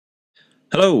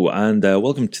Hello, and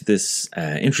welcome to this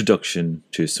introduction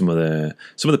to some of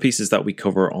the pieces that we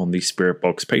cover on the Spirit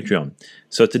Box Patreon.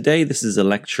 So today, this is a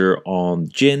lecture on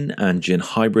Djinn and Djinn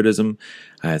hybridism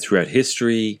throughout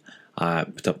history,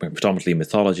 predominantly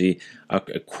mythology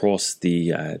across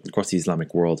the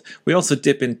Islamic world. We also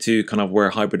dip into kind of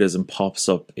where hybridism pops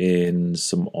up in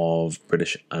some of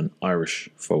British and Irish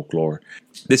folklore.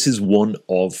 This is one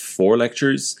of 4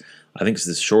 lectures. I think it's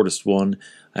the shortest one.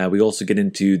 We also get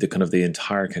into the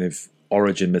entire kind of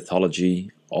origin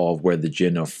mythology of where the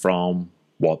Djinn are from,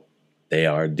 what they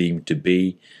are deemed to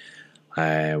be.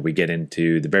 We get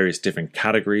into the various different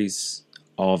categories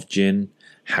of Djinn,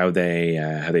 how they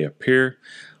appear.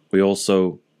 We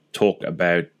also talk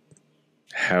about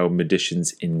how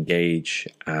magicians engage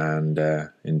and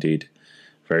indeed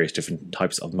various different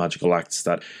types of magical acts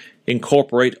that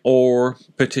incorporate or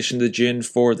petition the Djinn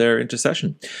for their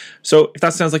intercession. So if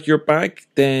that sounds like your bag,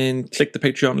 then click the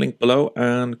Patreon link below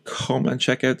and come and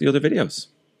check out the other videos.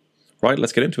 Right,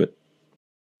 let's get into it.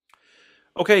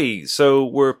 Okay, so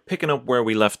we're picking up where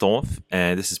we left off,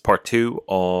 and this is part 2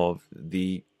 of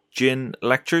the Djinn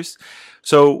lectures.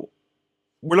 So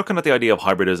we're looking at the idea of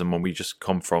hybridism when we just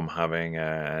come from having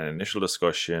an initial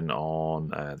discussion on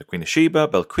the Queen of Sheba,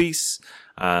 Belquis,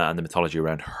 and the mythology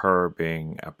around her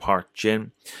being a part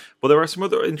Djinn. But there are some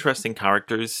other interesting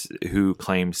characters who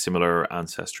claim similar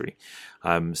ancestry.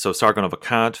 So Sargon of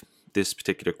Akkad, this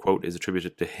particular quote is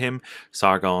attributed to him.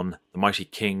 Sargon, the mighty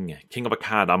king, king of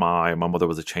Akkad am I, my mother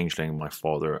was a changeling, my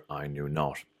father I knew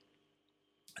not.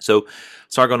 So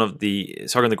Sargon the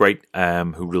Great,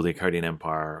 who ruled the Akkadian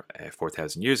Empire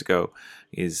 4,000 years ago,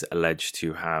 is alleged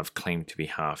to have claimed to be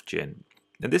half Djinn.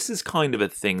 Now this is kind of a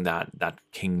thing that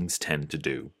kings tend to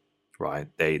do, right?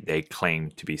 They claim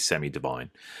to be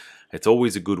semi-divine. It's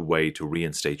always a good way to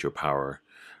reinstate your power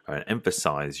and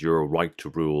emphasize your right to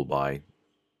rule by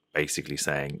basically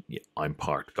saying, I'm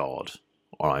part God,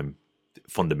 or I'm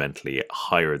fundamentally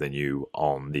higher than you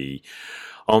on the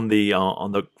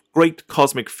great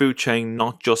cosmic food chain,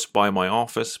 not just by my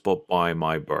office, but by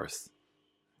my birth.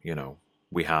 You know,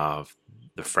 we have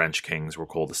the French kings were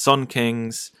called the Sun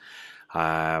Kings.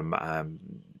 The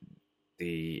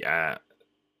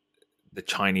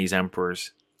Chinese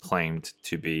emperors claimed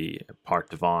to be part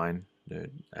divine. The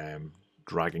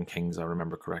Dragon Kings, I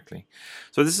remember correctly.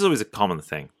 So this is always a common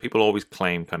thing. People always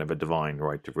claim kind of a divine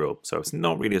right to rule. So it's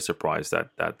not really a surprise that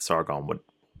Sargon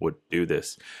would do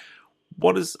this.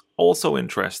 What is also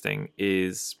interesting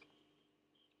is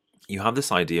you have this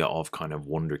idea of kind of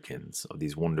wonderkins, of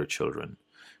these wonder children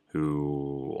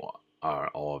who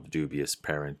are of dubious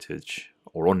parentage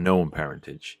or unknown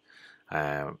parentage.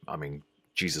 I mean,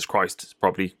 Jesus Christ is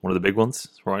probably one of the big ones,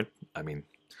 right? I mean,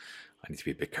 I need to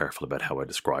be a bit careful about how I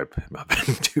describe him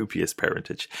having dubious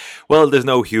parentage. Well, there's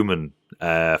no human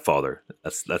father.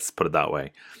 Let's put it that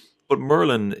way. But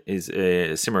Merlin is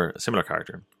a similar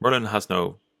character. Merlin has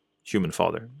no human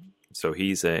father, so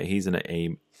he's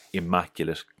an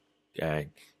immaculate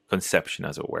conception,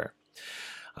 as it were,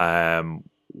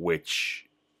 which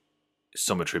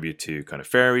some attribute to kind of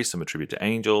fairies, some attribute to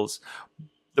angels.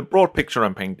 The broad picture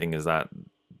I'm painting is that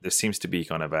there seems to be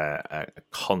kind of a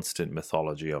constant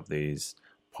mythology of these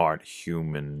part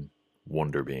human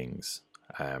wonder beings,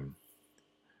 and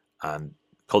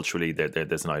culturally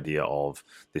there's an idea of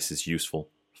this is useful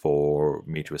for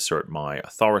me to assert my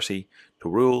authority to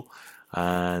rule,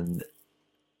 but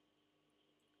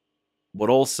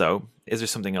also, is there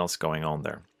something else going on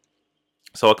there?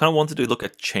 So I kind of wanted to look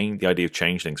at the idea of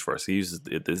changelings first. He uses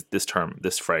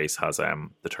this phrase has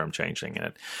the term changeling in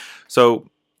it.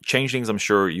 So changelings, I'm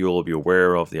sure you'll be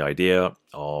aware of the idea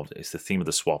of, it's the theme of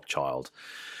the swap child.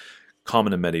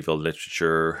 Common in medieval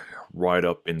literature, right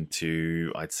up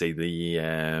into, I'd say, the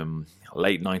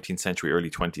late 19th century,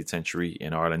 early 20th century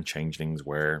in Ireland. Changelings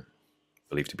were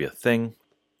believed to be a thing.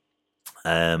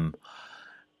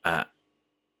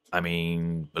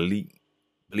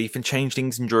 Belief in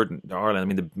changelings in Ireland. I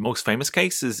mean, the most famous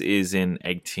case is in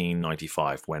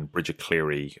 1895 when Bridget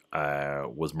Cleary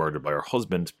was murdered by her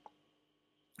husband,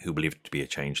 who believed it to be a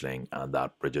changeling, and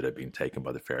that Bridget had been taken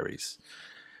by the fairies.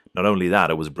 Not only that,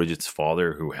 it was Bridget's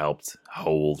father who helped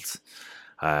hold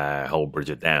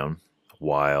Bridget down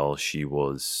while she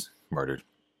was murdered,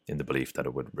 in the belief that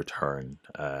it would return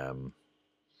the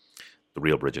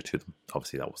real Bridget to them.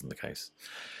 Obviously, that wasn't the case.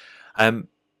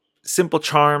 Simple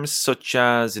charms such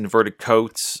as inverted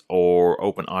coats or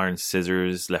open iron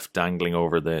scissors left dangling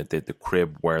over the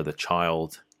crib where the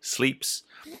child sleeps.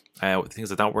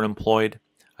 Things like that were employed.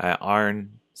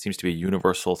 Iron seems to be a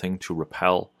universal thing to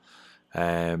repel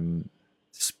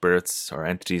spirits or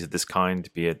entities of this kind,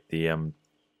 be it the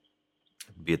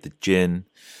Djinn,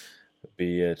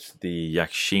 be it the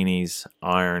Yakshinis,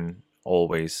 iron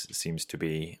always seems to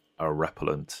be a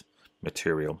repellent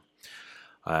material,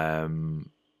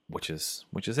 which is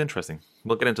interesting.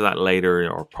 We'll get into that later,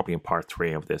 or probably in part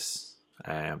 3 of this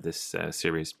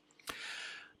series.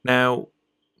 Now,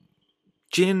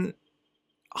 Djinn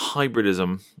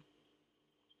hybridism.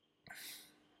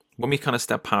 When we kind of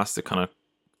step past the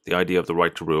idea of the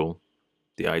right to rule,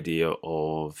 the idea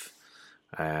of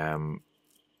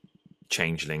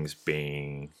changelings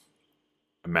being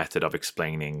a method of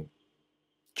explaining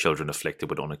children afflicted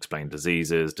with unexplained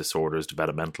diseases, disorders,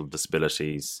 developmental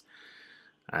disabilities,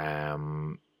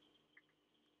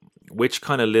 which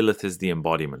kind of Lilith is the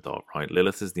embodiment of, right?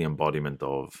 Lilith is the embodiment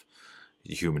of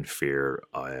human fear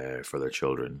for their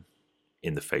children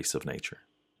in the face of nature.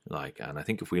 And I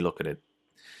think if we look at it,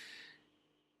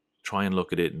 try and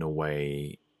look at it in a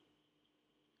way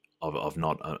of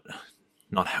not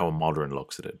how a modern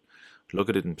looks at it. Look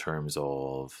at it in terms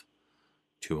of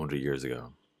 200 years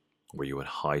ago, where you had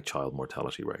high child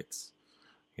mortality rates.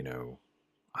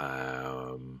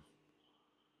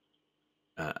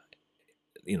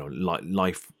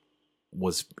 Life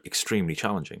was extremely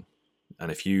challenging,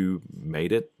 and if you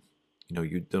made it,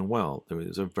 you'd done well. There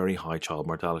was a very high child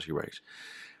mortality rate,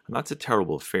 and that's a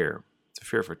terrible fear.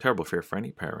 It's a terrible fear for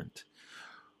any parent.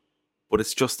 But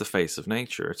it's just the face of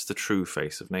nature. It's the true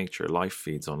face of nature. Life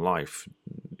feeds on life.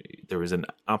 There is an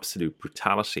absolute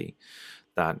brutality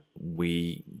that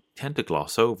we tend to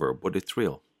gloss over, but it's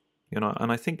real.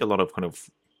 And I think a lot of kind of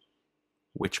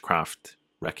witchcraft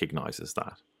recognizes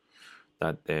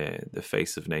that the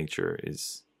face of nature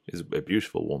is a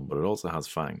beautiful one, but it also has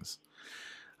fangs.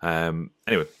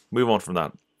 Anyway, move on from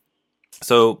that.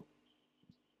 So,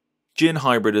 Djinn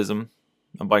hybridism,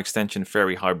 and by extension,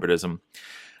 fairy hybridism,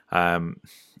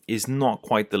 is not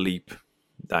quite the leap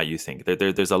that you think.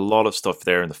 There's a lot of stuff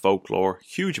there in the folklore,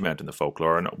 huge amount in the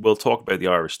folklore, and we'll talk about the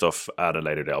Irish stuff at a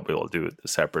later date. We'll do a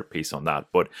separate piece on that.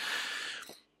 But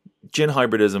Djinn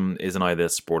hybridism is an idea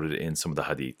that's supported in some of the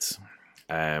hadiths.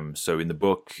 So in the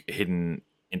book Hidden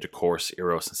Intercourse,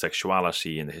 Eros and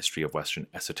Sexuality in the History of Western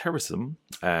Esotericism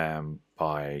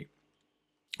by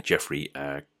Jeffrey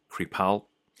Kripal,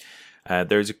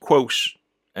 there's a quote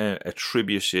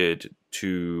attributed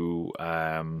to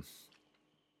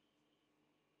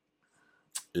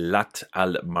Lat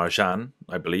al-Marjan,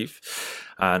 I believe.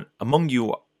 And among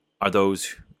you are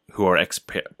those who are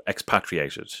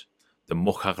expatriated, the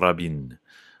Mukharrabin.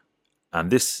 And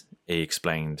this, he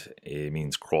explained, it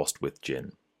means crossed with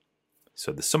Djinn.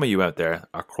 So some of you out there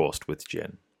are crossed with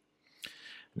Djinn.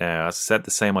 Now, as I said,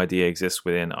 the same idea exists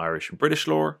within Irish and British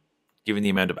lore. Given the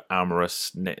amount of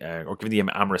amorous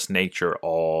nature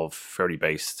of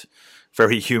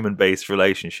very human-based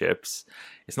relationships,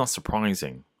 it's not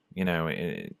surprising.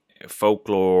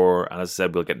 Folklore, and as I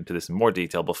said, we'll get into this in more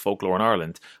detail, but folklore in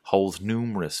Ireland holds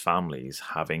numerous families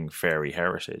having fairy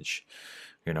heritage,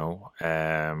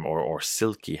 or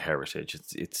silky heritage.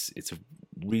 It's a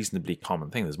reasonably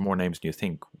common thing. There's more names than you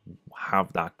think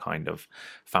have that kind of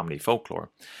family folklore.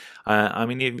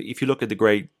 If you look at the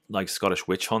great Scottish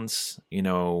witch hunts,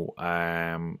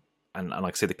 and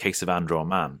like say the case of Andrew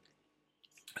O'Mann.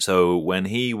 So when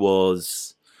he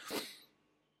was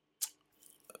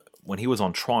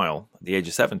on trial at the age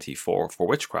of 70 for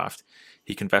witchcraft,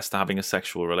 he confessed to having a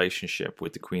sexual relationship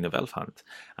with the Queen of Elfhant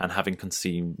and having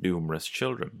conceived numerous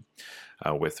children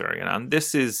with her. And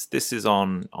this is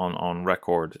on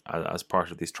record as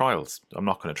part of these trials. I'm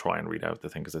not going to try and read out the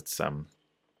thing because it's I'll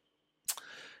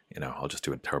just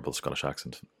do a terrible Scottish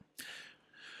accent.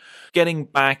 Getting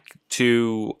back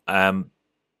to the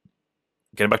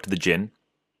Djinn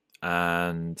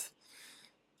and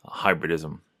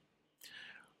hybridism.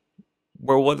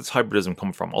 What does hybridism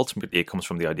come from? Ultimately, it comes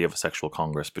from the idea of a sexual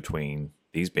congress between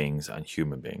these beings and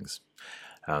human beings.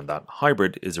 And that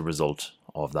hybrid is a result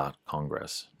of that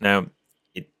congress. Now,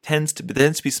 there tends to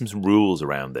be some rules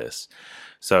around this.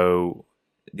 So,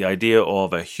 the idea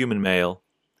of a human male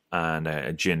and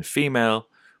a Djinn female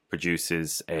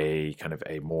produces a kind of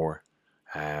a more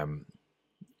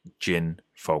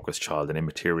Djinn-focused child, an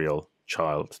immaterial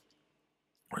child,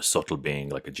 or a subtle being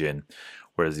like a Djinn,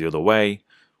 whereas the other way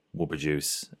will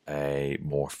produce a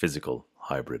more physical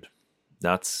hybrid.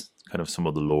 That's kind of some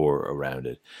of the lore around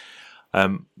it.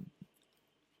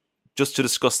 Just to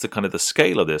discuss the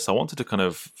scale of this, I wanted to kind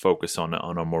of focus on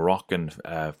a Moroccan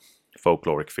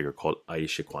folkloric figure called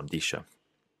Aisha Quandisha.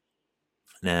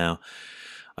 Now,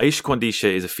 Aisha Quandisha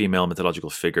is a female mythological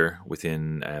figure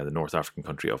within the North African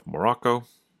country of Morocco.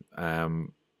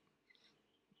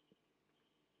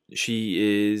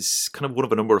 She is kind of one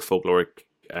of a number of folkloric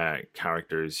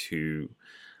characters who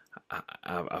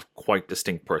have quite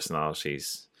distinct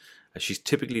personalities. She's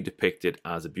typically depicted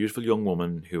as a beautiful young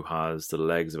woman who has the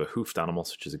legs of a hoofed animal,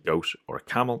 such as a goat or a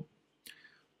camel,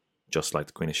 just like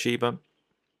the Queen of Sheba.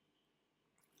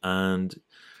 And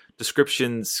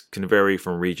descriptions can vary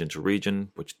from region to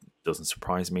region, which doesn't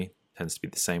surprise me. It tends to be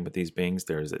the same with these beings.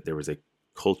 There is a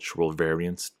cultural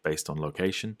variance based on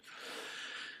location.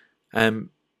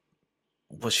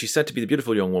 She's said to be the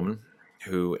beautiful young woman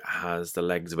who has the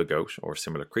legs of a goat or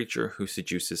similar creature who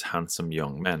seduces handsome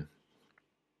young men.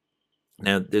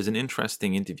 Now, there's an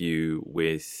interesting interview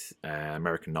with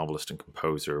American novelist and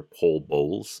composer Paul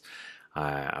Bowles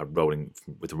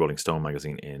with the Rolling Stone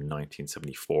magazine in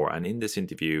 1974. And in this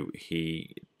interview,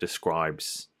 he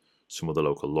describes some of the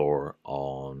local lore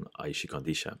on Aishi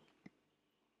Kandisha.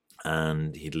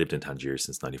 And he'd lived in Tangier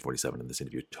since 1947, and this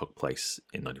interview took place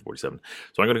in 1947.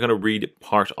 So I'm going to kind of read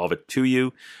part of it to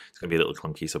you. It's going to be a little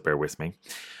clunky, so bear with me.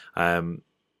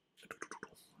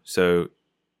 So,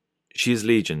 she is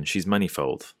legion, she's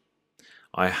manifold.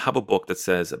 I have a book that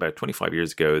says about 25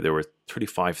 years ago there were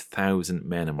 35,000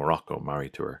 men in Morocco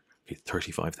married to her. Okay,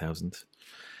 35,000.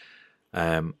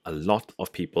 A lot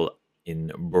of people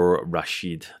in Bur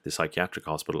Rashid, the psychiatric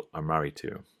hospital, are married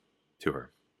to her.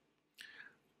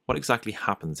 What exactly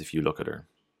happens if you look at her?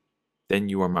 Then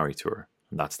you are married to her,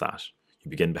 and that's that.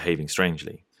 You begin behaving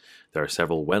strangely. There are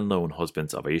several well-known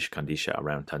husbands of Aish Kandisha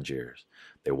around Tangier.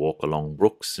 They walk along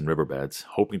brooks and riverbeds,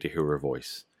 hoping to hear her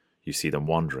voice. You see them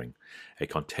wandering, a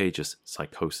contagious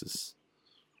psychosis.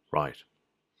 Right.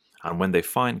 And when they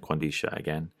find Kandisha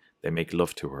again, they make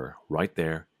love to her right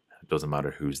there. It doesn't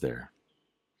matter who's there.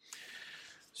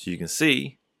 So you can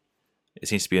see, it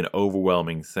seems to be an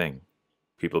overwhelming thing.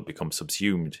 People become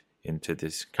subsumed into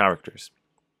these characters.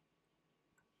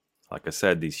 Like I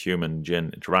said, these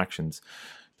human-Djinn interactions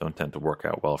don't tend to work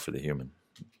out well for the human.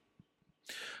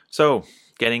 So,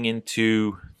 getting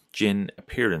into Djinn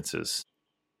appearances.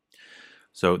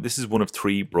 So this is one of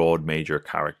three broad major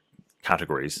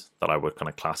categories that I would kind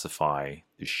of classify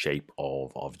the shape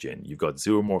of Djinn. You've got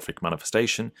zoomorphic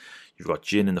manifestation, you've got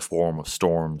Djinn in the form of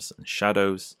storms and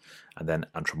shadows, and then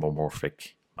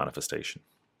anthropomorphic manifestation.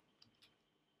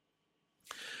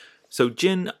 So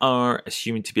Djinn are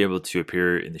assumed to be able to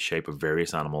appear in the shape of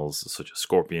various animals such as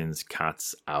scorpions,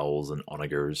 cats, owls, and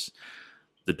onagers.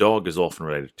 The dog is often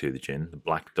related to the Djinn, the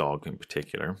black dog in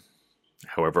particular.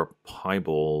 However,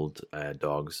 piebald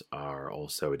dogs are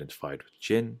also identified with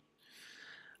Djinn.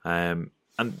 And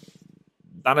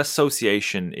that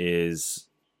association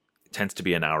tends to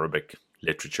be an Arabic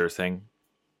literature thing.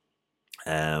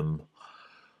 And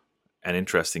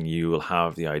interesting, you will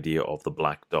have the idea of the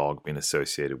black dog being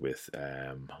associated with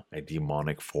a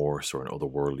demonic force or an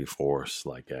otherworldly force,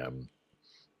 like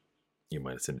you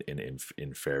might have seen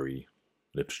in fairy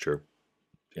literature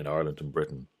in Ireland and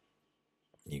Britain.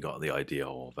 You got the idea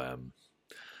of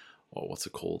what's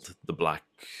it called? The black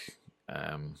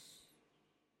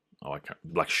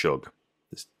black shug,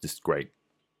 this great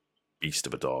beast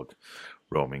of a dog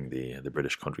roaming the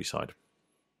British countryside.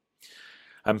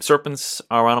 Serpents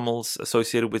are animals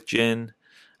associated with Djinn.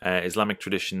 Islamic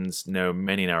traditions know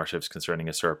many narratives concerning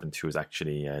a serpent who is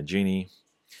actually a genie.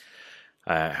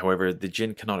 However, the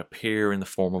Djinn cannot appear in the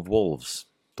form of wolves.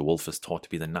 The wolf is thought to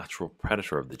be the natural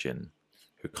predator of the Djinn,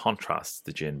 who contrasts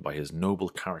the Djinn by his noble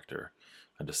character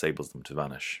and disables them to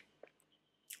vanish.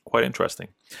 Quite interesting.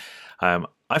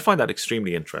 I find that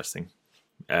extremely interesting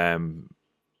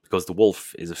because the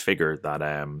wolf is a figure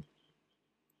that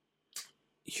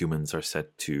humans are said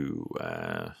to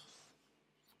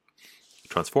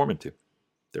transform into.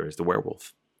 There is the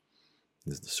werewolf.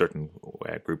 There's certain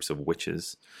groups of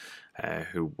witches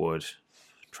who would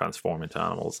transform into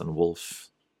animals, and wolf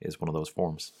is one of those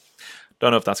forms. Don't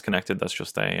know if that's connected. That's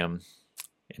just a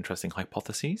interesting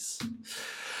hypothesis.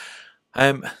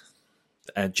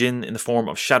 Djinn in the form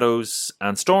of shadows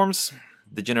and storms.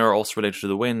 The Djinn are also related to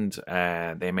the wind.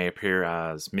 They may appear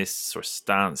as mists or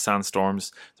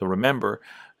sandstorms. So remember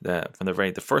that from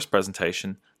the first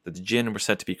presentation, that the Djinn were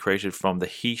said to be created from the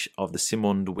heat of the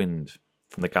Simund wind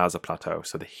from the Gaza Plateau.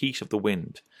 So the heat of the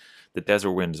wind, the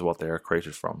desert wind, is what they are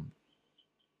created from.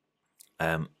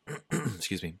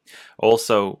 Excuse me.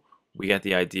 Also, we get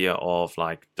the idea of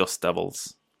like dust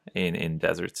devils in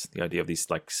deserts. The idea of these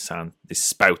like these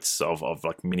spouts of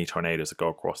like mini tornadoes that go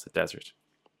across the desert.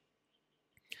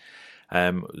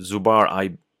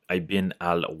 Zubair ibn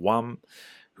al-Awwam,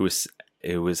 who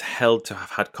was held to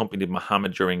have had accompanied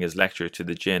Muhammad during his lecture to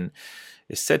the Djinn,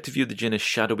 is said to view the Djinn as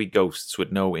shadowy ghosts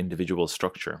with no individual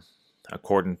structure.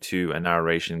 According to a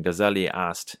narration, Ghazali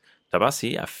asked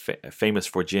Tabasi, famous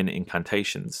for Djinn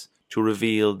incantations, to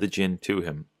reveal the Djinn to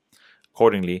him.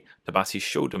 Accordingly, Tabasi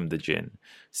showed them the Djinn,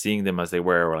 seeing them as they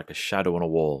were like a shadow on a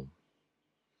wall.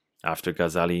 After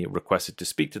Ghazali requested to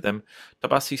speak to them,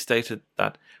 Tabasi stated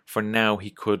that for now he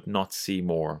could not see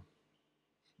more.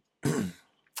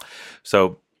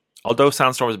 So, although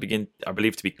sandstorms are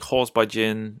believed to be caused by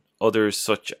Djinn, others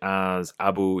such as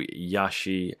Abu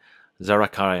Yashi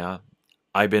Zarakaria,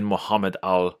 Ibn Muhammad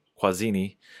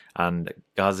al-Khwazini, and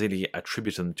Ghazali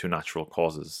attribute them to natural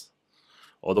causes.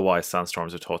 Otherwise,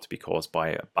 sandstorms are thought to be caused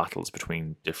by battles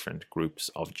between different groups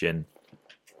of Djinn.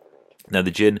 Now,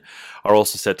 the Djinn are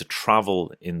also said to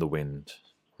travel in the wind,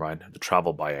 right? To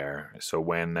travel by air. So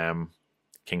when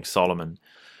King Solomon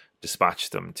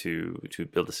dispatched them to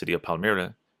build the city of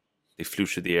Palmyra, they flew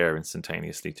through the air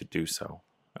instantaneously to do so,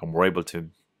 and were able to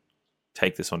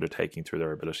take this undertaking through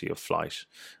their ability of flight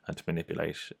and to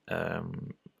manipulate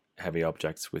heavy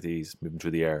objects with ease, moving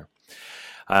through the air.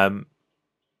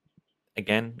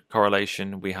 Again,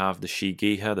 correlation, we have the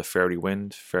Shigiha, the fairy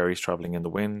wind, fairies traveling in the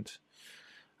wind.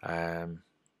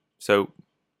 So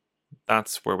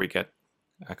that's where we get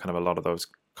kind of a lot of those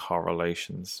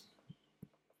correlations.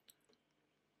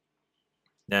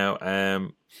 Now,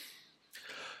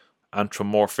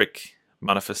 anthropomorphic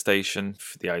manifestation,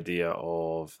 the idea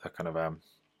of a kind of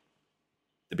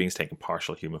the beings taking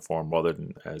partial human form rather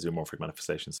than zoomorphic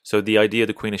manifestations. So the idea of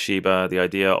the Queen of Sheba, the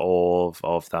idea of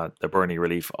that the burning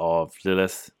relief of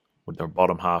Lilith, with their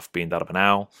bottom half being that of an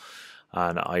owl,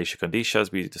 and Aisha Kandisha,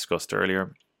 as we discussed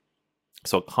earlier.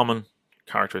 So a common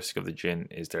characteristic of the Djinn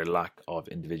is their lack of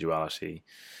individuality,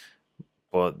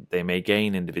 but they may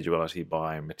gain individuality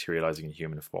by materializing in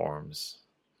human forms,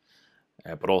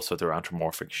 but also their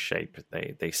anthropomorphic shape.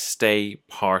 They stay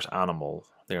part animal.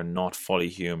 They are not fully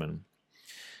human.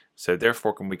 So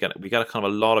therefore, we get a kind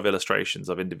of a lot of illustrations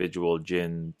of individual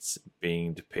Djinns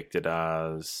being depicted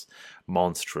as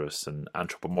monstrous and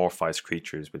anthropomorphized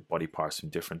creatures with body parts from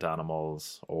different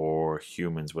animals, or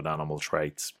humans with animal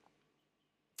traits.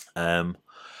 So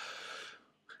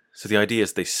the idea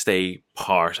is they stay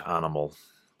part animal,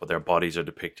 but their bodies are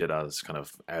depicted as kind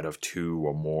of out of two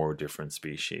or more different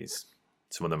species.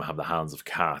 Some of them have the hands of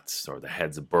cats, or the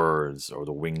heads of birds, or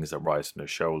the wings that rise from their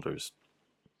shoulders.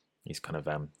 These kind of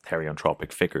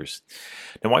therianthropic figures.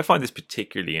 Now, I find this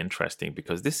particularly interesting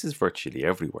because this is virtually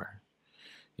everywhere.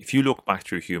 If you look back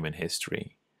through human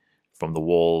history, from the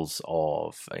walls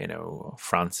of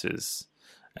France's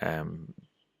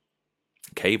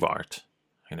cave art,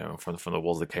 from the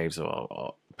walls of the caves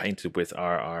painted with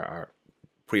our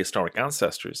prehistoric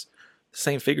ancestors, the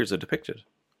same figures are depicted,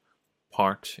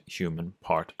 part human,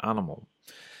 part animal.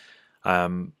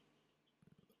 The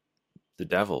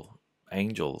devil,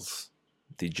 angels,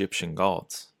 the Egyptian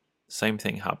gods, same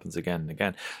thing happens again and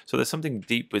again. So there's something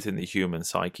deep within the human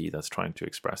psyche that's trying to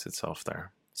express itself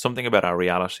there. Something about our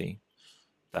reality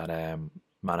that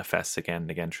manifests again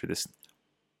and again through this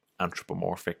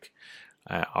anthropomorphic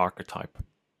archetype.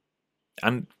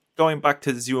 And going back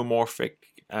to the zoomorphic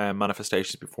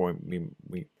manifestations before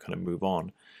we kind of move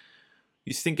on,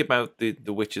 you think about the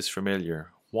witch's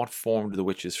familiar. What form do the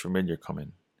witch's familiar come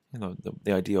in?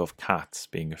 The idea of cats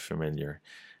being a familiar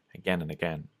again and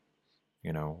again.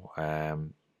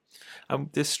 And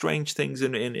there's strange things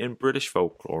in British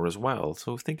folklore as well.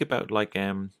 So think about like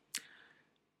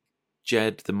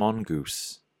Jed the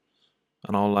mongoose,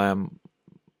 and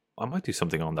I might do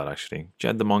something on that actually.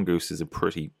 Jed the mongoose is a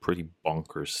pretty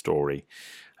bonkers story,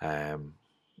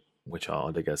 which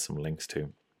I'll dig out some links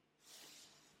to.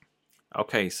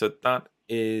 Okay, so that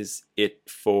is it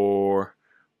for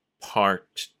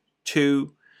part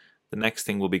 2. The next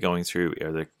thing we'll be going through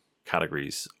are the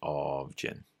categories of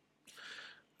Djinn.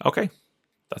 Okay,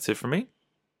 that's it for me.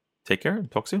 Take care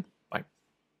and talk soon.